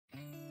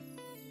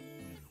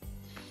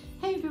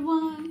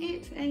everyone,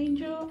 it's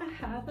Angel. I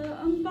have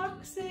an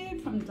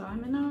unboxing from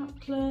Diamond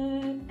Art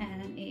Club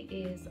and it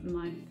is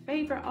my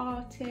favourite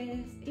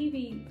artist,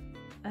 Izzett.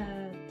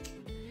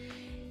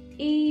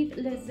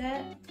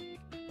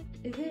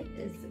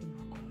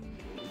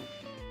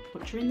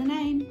 Butchering the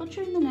name.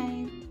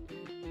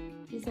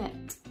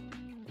 Izzett.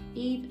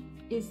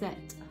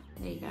 Izzett.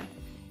 There you go.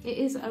 It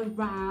is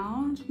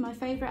around my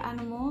favourite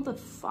animal, the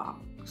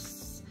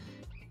fox.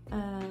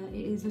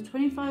 It is a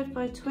 25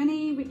 by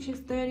 20, which is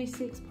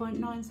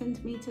 36.9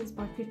 centimetres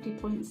by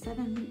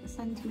 50.7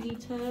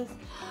 centimetres.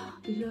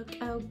 Look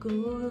how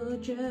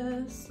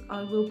gorgeous.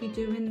 I will be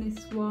doing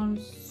this one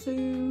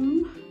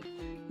soon,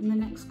 in the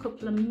next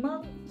couple of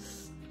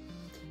months.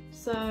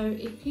 So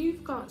if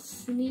you've got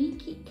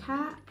Sneaky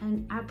Cat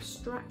and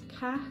Abstract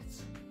Cat,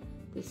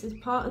 this is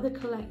part of the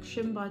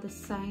collection by the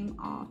same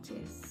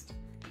artist.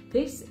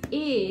 This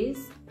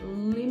is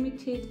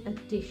limited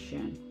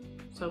edition.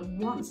 So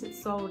once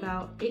it's sold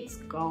out, it's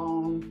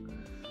gone.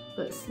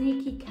 But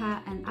Sneaky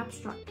Cat and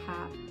Abstract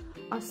Cat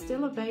are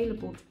still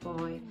available to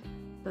buy,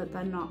 but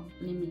they're not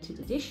limited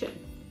edition.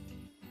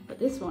 But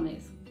this one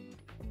is.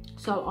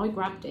 So I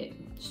grabbed it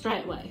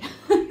straight away.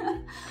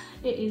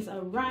 It is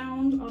a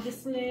round,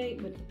 obviously,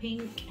 with the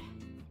pink.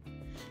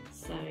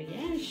 So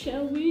yeah,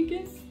 shall we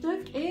get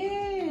stuck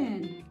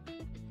in?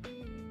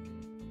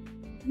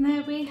 And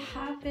there we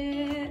have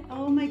it.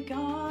 Oh my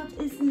God,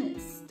 isn't it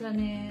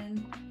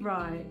stunning?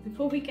 Right,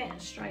 before we get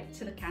straight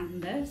to the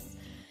canvas,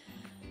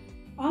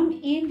 I'm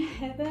in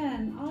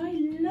heaven. I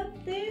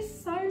love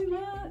this so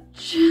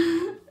much.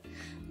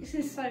 This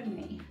is so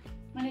me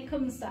when it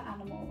comes to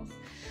animals.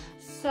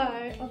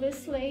 So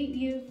obviously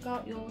you've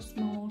got your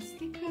small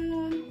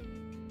sticker,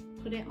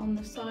 put it on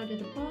the side of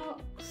the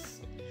box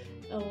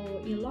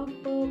or your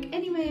logbook,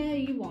 anywhere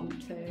you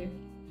want to.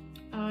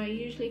 I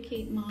usually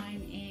keep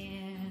mine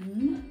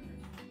in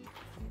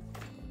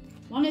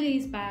one of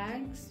these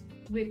bags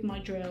with my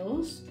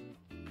drills,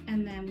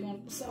 and then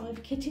once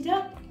I've kitted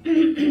up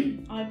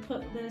I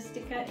put the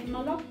sticker in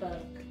my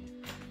logbook.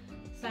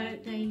 So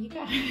there you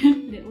go.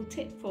 Little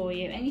tip for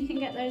you, and you can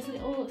get those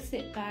little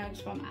zip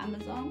bags from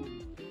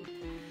Amazon.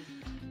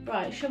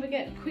 Right, shall we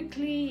get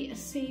quickly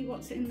see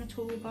what's in the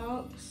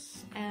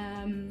toolbox?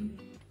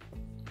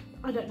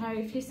 I don't know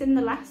if you've seen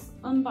the last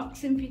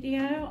unboxing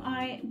video.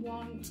 I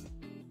want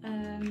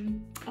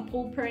a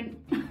paw print.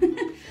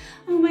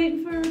 I'm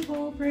waiting for a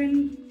paw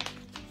print.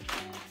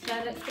 So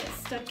let's get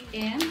stuck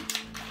in.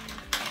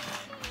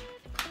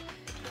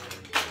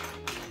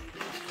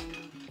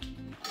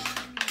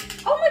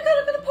 Oh my God,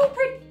 I got a paw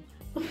print.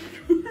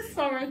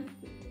 Sorry.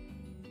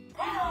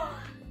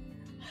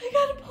 I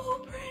got a paw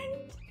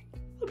print.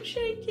 I'm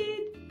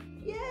shaking.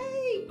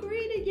 Yay,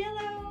 green and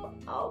yellow.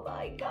 Oh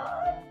my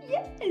God,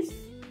 yes.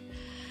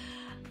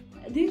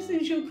 This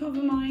is your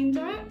cover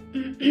minder.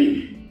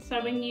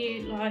 So when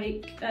you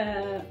like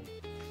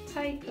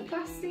take the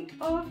plastic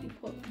off, you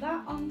put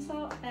that on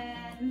top,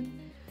 and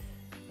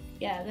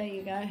yeah, there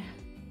you go.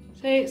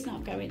 So it's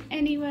not going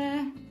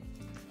anywhere.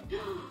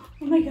 Oh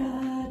my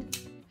God.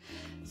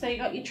 So you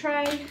got your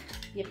tray,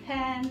 your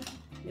pen,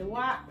 your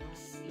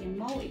wax, your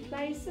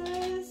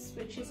multi-placers,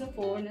 which is a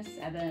 4 and a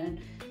 7,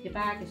 your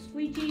bag of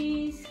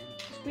squidgies,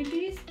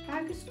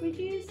 bag of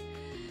squidgies.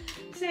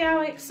 See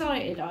how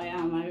excited I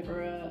am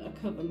over a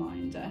cover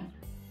minder.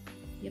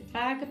 Your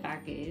bag of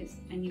baggies,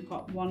 and you've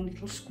got one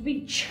little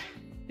squidge,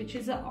 which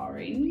is an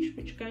orange,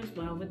 which goes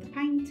well with the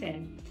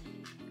painting.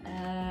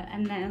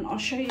 And then I'll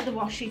show you the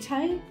washi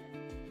tape.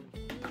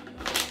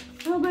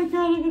 Oh my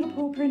God, I got a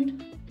paw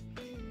print,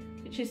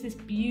 which is this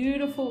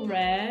beautiful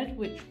red,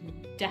 which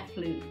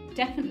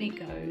definitely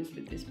goes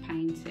with this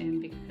painting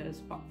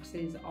because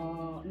foxes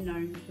are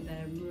known for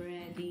their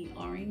reddy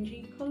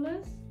orangey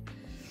colours.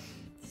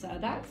 So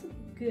that's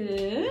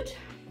good.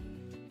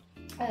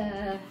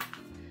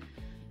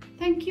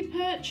 Thank you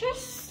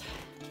purchase.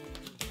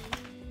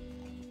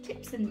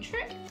 Tips and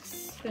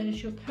tricks.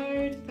 There's your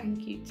code,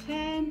 thank you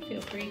 10.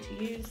 Feel free to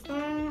use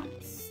that.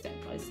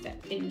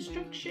 Step-by-step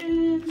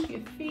instructions.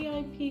 Your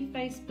VIP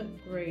Facebook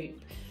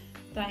group.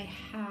 They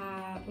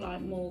have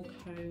like more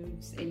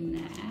codes in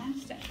there.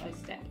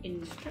 Step-by-step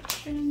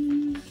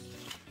instructions.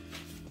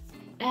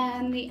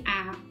 And the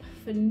app.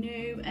 For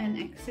new and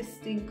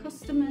existing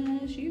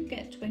customers, you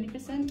get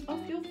 20%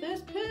 off your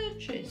first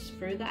purchase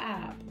through the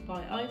app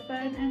by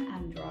iPhone and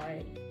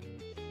Android.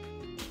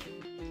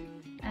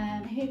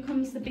 And here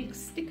comes the big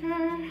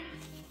sticker.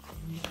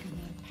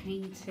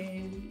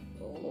 Painting.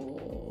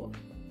 Oh,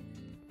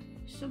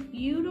 so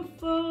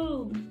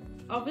beautiful.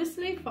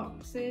 Obviously,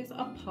 foxes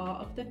are part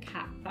of the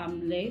cat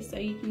family, so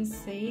you can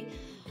see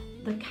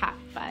the cat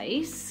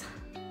face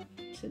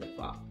to the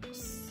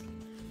fox.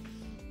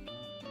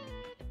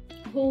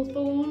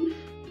 Hawthorn,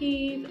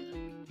 Izzett,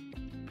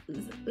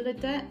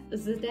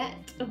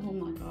 oh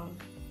my God,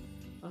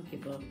 I'll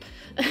give up.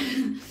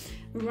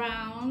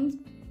 Round,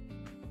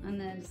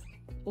 and there's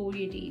all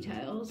your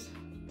details.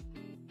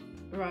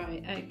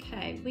 Right,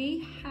 okay,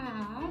 we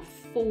have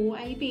 4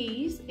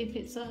 ABs. If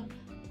it's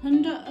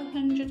under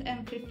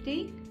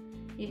 150,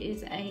 it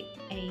is a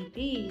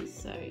ABs.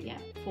 So yeah,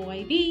 4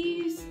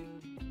 ABs,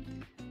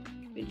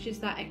 which is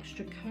that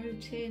extra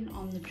coating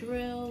on the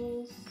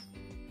drills.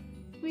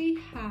 We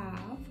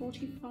have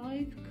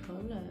 45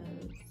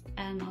 colours,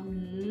 and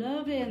I'm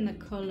loving the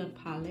colour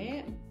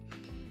palette.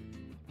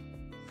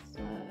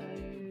 So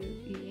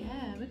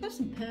yeah, we've got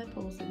some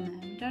purples in there.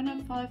 We don't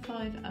have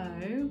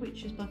 550,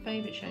 which is my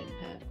favourite shade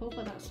of purple,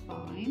 but that's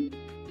fine.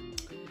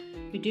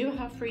 We do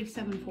have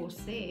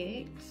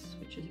 3746,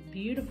 which is a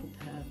beautiful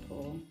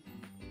purple.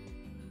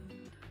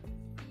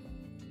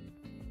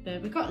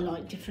 But we've got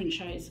like different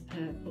shades of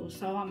purple,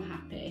 so I'm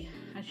happy.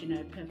 As you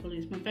know, purple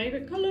is my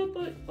favourite colour,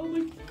 but oh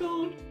my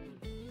god.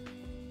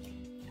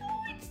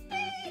 Oh, it's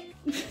there!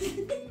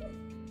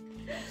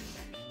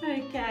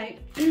 Okay.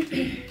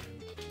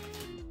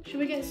 Should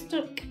we get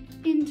stuck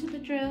into the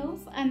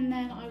drills, and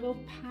then I will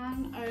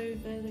pan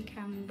over the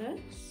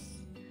canvas.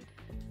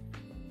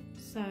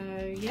 So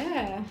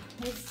yeah,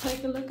 let's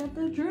take a look at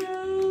the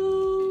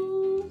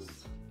drills.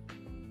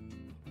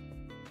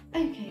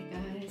 Okay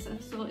guys,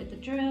 I've sorted the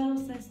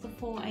drills. There's the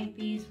 4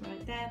 ABs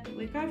right there, but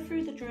we'll go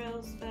through the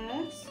drills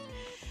first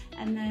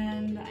and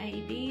then the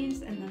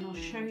ABs, and then I'll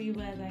show you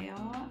where they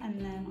are,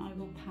 and then I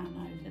will pan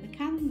over the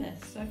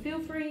canvas. So feel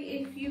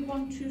free if you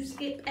want to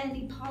skip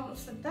any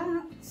parts of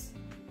that.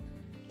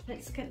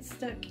 Let's get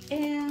stuck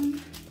in.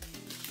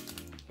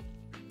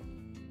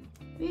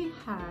 We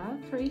have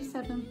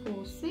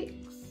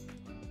 3746,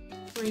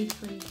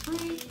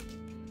 333,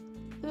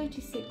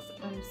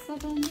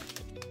 3607,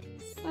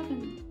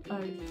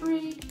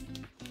 703,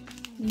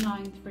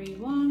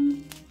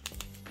 931,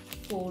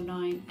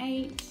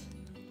 498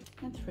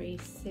 and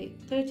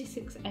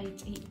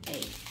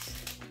 3688.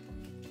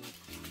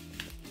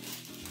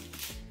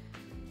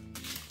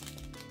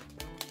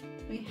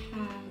 We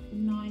have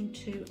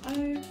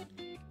 920,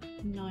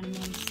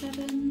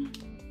 917,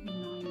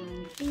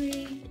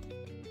 993,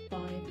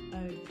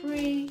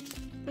 503,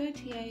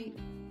 38,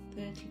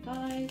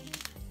 35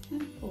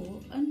 and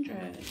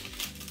 400.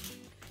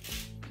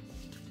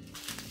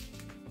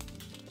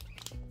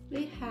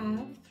 We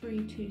have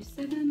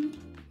 327,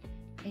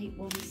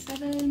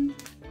 817,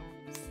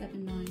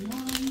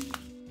 791,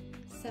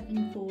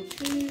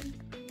 742,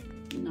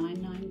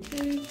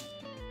 992,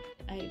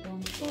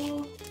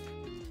 814,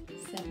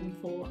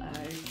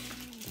 740.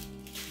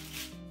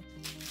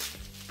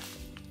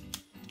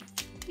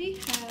 We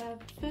have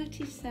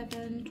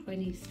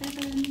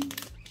 3727,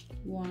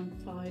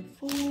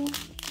 154,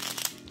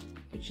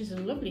 which is a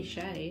lovely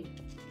shade,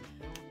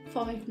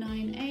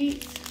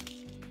 598,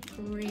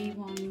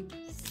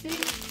 316,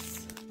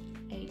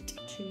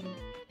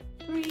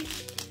 823,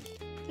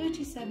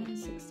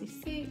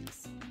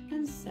 3766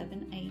 and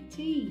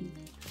 718.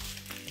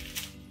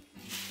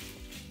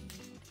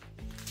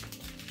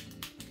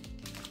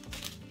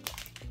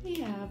 We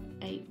have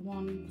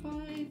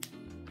 815,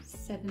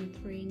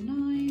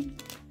 739,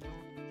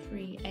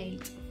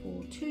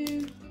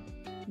 3842,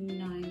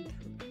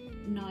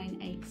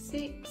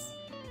 986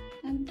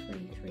 and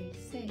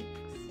 336.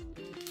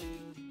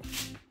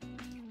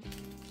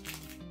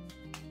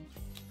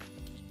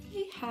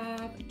 We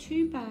have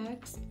 2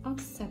 bags of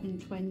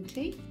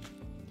 720,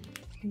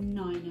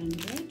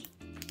 900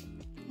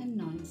 and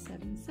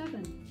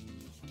 977.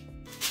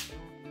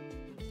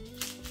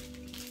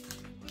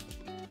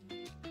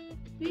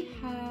 We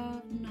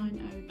have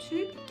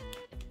 902,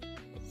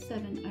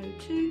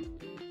 702,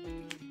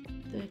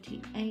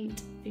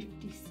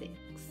 3856.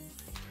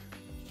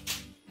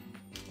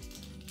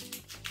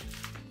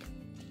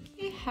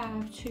 We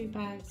have 2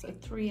 bags of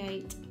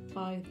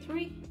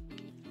 3853,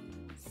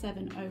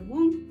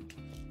 701,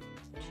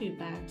 2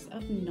 bags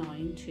of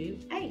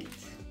 928.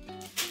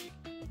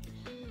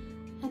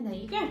 And there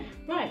you go.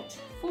 Right,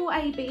 4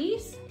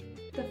 ABs.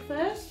 The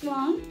first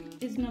one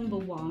is number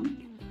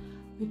 1,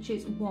 which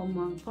is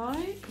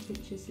 115,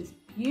 which is this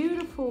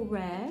beautiful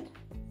red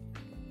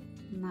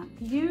and that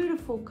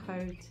beautiful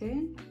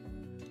coating.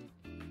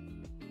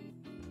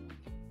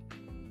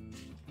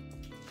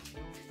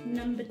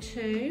 Number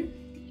 2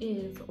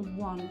 is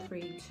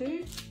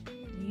 132,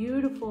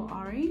 beautiful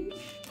orange.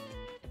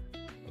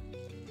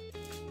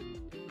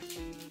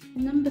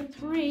 Number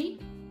 3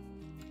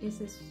 is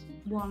this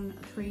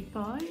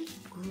 135,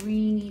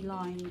 greeny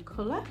lime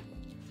colour.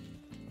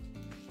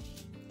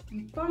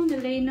 And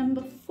finally,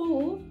 number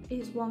 4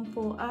 is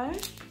 140,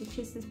 which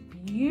is this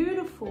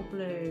beautiful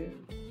blue.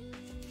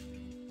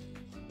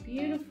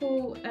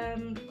 Beautiful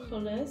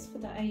colours for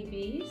the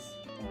ABs.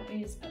 That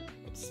is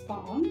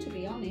spot on, to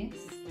be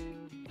honest.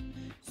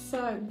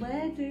 So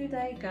where do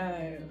they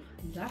go?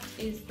 That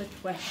is the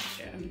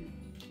question.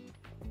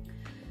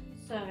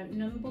 So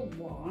number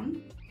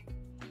 1,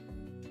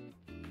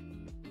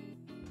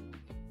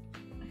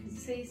 I can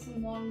see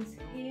some ones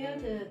here,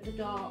 the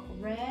dark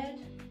red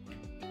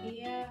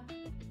here,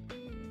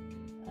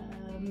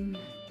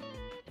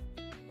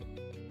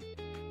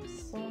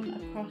 some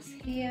across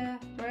here.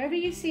 Wherever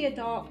you see a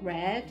dark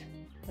red,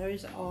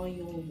 those are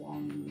your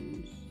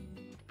ones.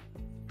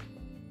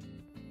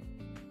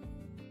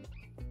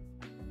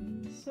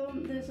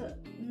 There's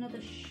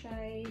another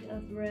shade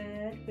of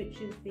red, which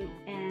is the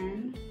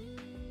N.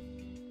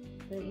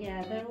 But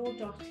yeah, they're all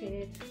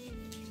dotted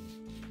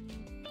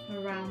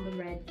around the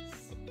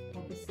reds,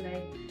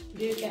 obviously.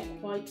 You do get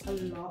quite a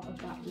lot of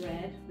that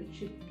red,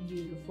 which is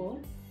beautiful.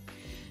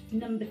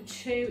 Number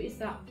 2 is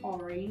that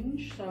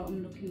orange, so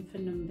I'm looking for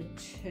number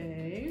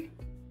 2.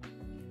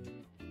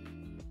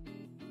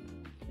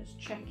 Just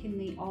checking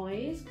the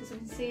eyes, because I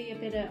can see a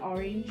bit of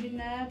orange in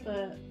there,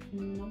 but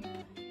nope.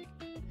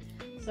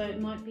 So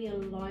it might be a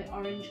light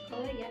orange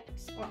colour. Yep,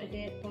 spotted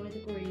it by the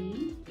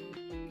green.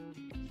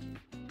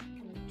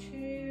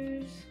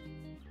 2s.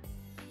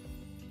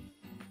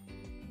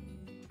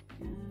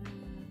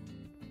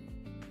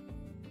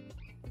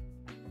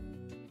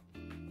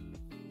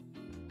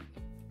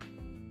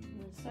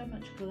 There's so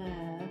much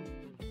glare.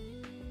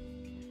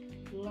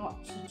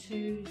 Lots of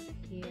 2s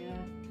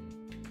here.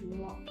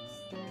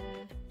 Lots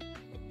there.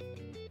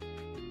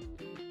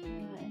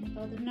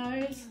 By the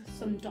nose,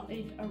 some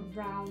dotted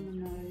around the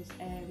nose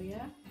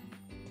area.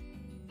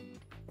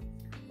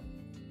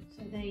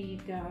 So there you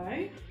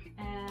go.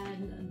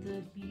 And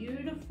the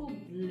beautiful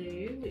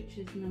blue, which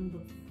is number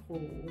 4.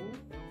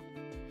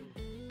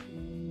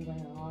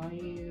 Where are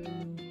you?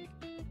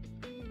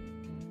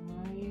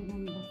 Where are you,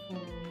 number 4?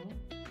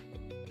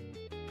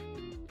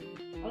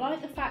 I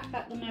like the fact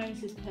that the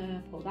nose is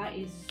purple. That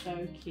is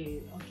so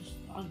cute.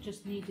 I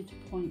just needed to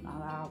point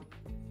that out.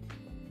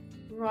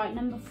 Right,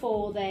 number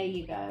 4, there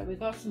you go. We've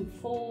got some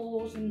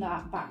 4s in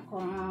that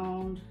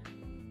background.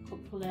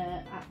 Couple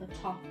at the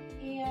top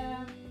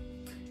here.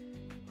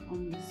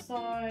 On the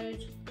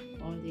side,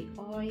 by the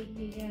eye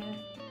here.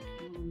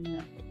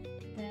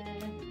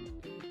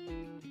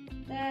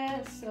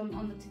 There, some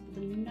on the tip of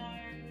the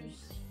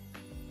nose.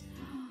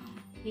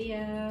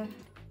 Here.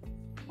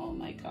 Oh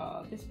my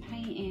god, this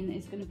painting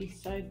is going to be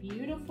so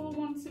beautiful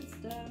once it's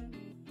done.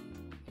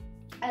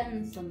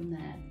 And some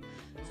there.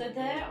 So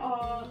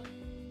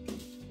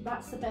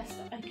that's the best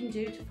that I can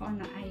do to find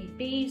the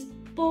ABs,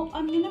 but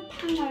I'm going to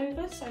pan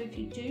over, so if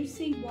you do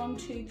see 1,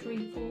 2,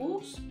 3,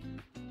 4s,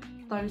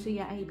 those are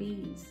your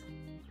ABs.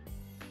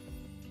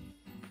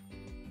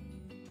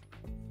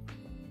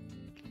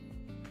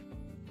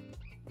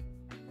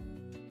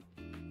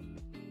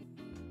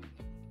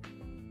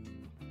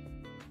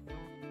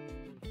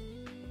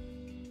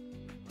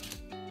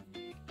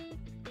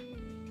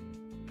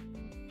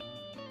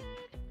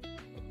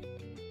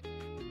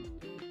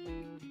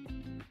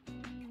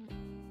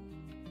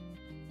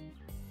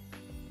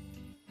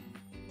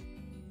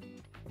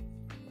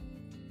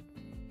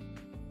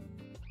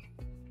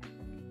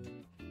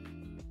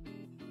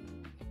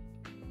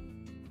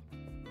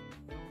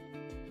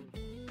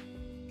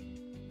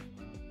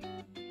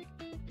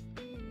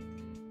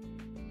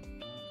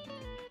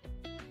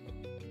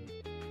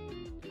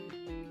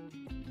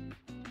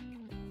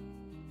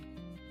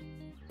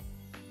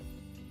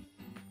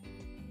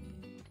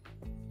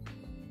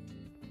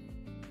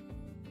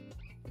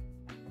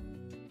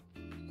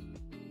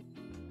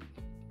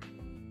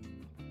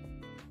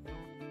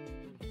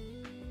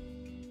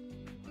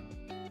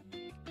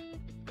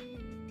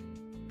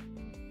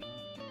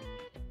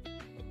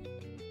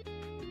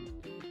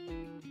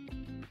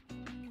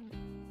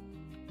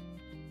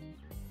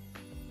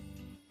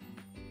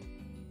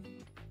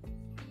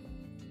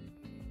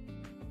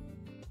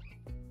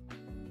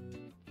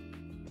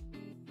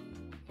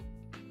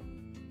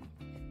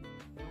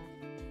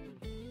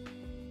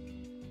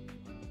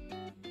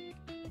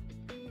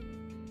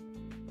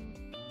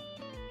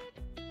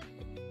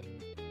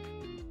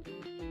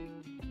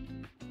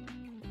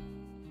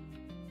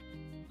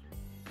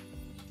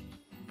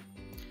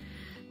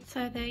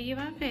 So there you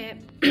have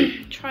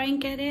it. Try and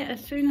get it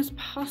as soon as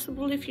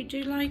possible if you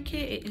do like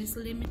it. It is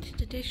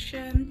limited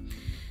edition.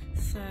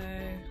 So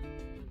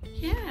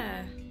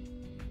yeah,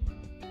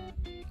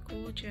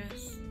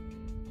 gorgeous.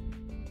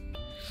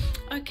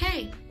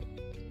 Okay,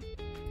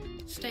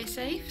 stay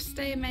safe,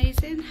 stay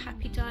amazing.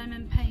 Happy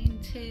diamond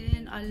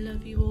painting. I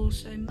love you all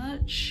so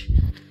much.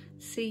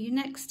 See you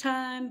next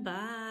time.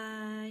 Bye.